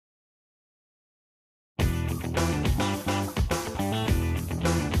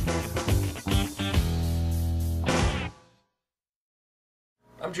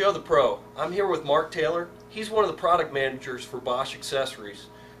I'm Joe the Pro. I'm here with Mark Taylor. He's one of the product managers for Bosch accessories.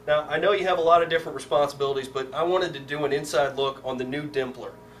 Now, I know you have a lot of different responsibilities, but I wanted to do an inside look on the new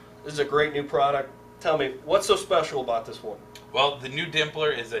Dimpler. This is a great new product. Tell me, what's so special about this one? Well, the new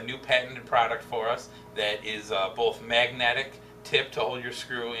Dimpler is a new patented product for us that is both magnetic tip to hold your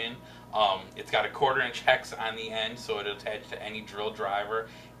screw in. It's got a 1/4-inch hex on the end, so it'll attach to any drill driver.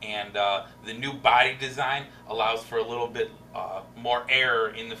 And the new body design allows for a little bit more air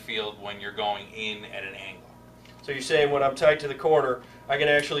in the field when you're going in at an angle. So you're saying when I'm tight to the corner, I can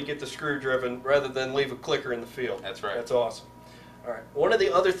actually get the screw driven rather than leave a clicker in the field. That's right. That's awesome. All right. One of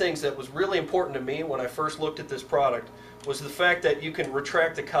the other things that was really important to me when I first looked at this product was the fact that you can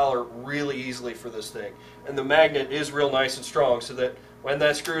retract the collar really easily for this thing. And the magnet is real nice and strong so that when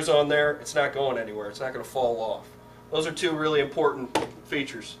that screw's on there, it's not going anywhere. It's not going to fall off. Those are two really important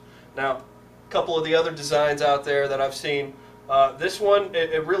features. Now, a couple of the other designs out there that I've seen. This one,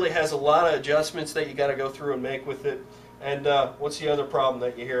 it really has a lot of adjustments that you got to go through and make with it. And what's the other problem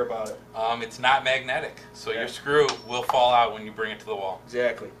that you hear about it? It's not magnetic, so Yeah. your screw will fall out when you bring it to the wall.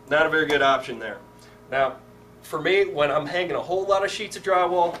 Exactly. Not a very good option there. Now, for me, when I'm hanging a whole lot of sheets of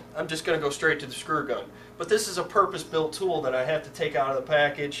drywall, I'm just going to go straight to the screw gun. But this is a purpose-built tool that I have to take out of the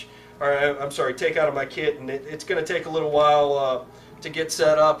package, or I'm sorry, take out of my kit, and it's going to take a little while to get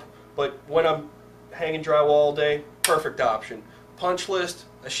set up. But when I'm hanging drywall all day, perfect option. Punch list,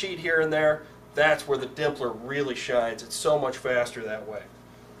 a sheet here and there, that's where the Dimpler really shines. It's so much faster that way.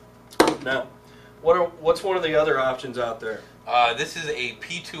 Now, what's one of the other options out there? This is a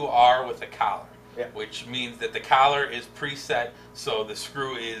P2R with a collar. Yeah. Which means that the collar is preset, so the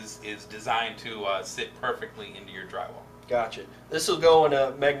screw is designed to sit perfectly into your drywall. Gotcha. This will go in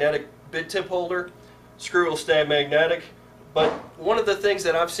a magnetic bit tip holder. Screw will stay magnetic, but one of the things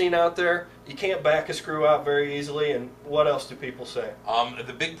that I've seen out there, you can't back a screw out very easily, and what else do people say?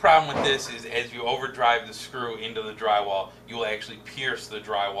 The big problem with this is as you overdrive the screw into the drywall, you will actually pierce the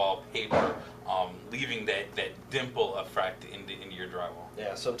drywall paper, leaving that dimple effect into your drywall.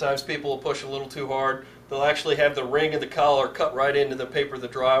 Yeah, sometimes people will push a little too hard. They'll actually have the ring of the collar cut right into the paper of the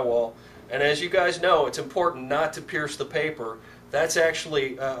drywall. And as you guys know, it's important not to pierce the paper. That's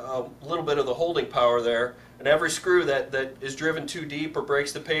actually a little bit of the holding power there. And every screw that is driven too deep or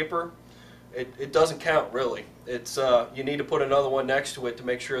breaks the paper, it doesn't count really. It's you need to put another one next to it to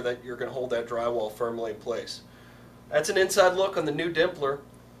make sure that you're going to hold that drywall firmly in place. That's an inside look on the new Dimpler.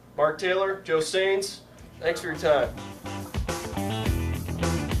 Mark Taylor, Joe Sains, thanks for your time.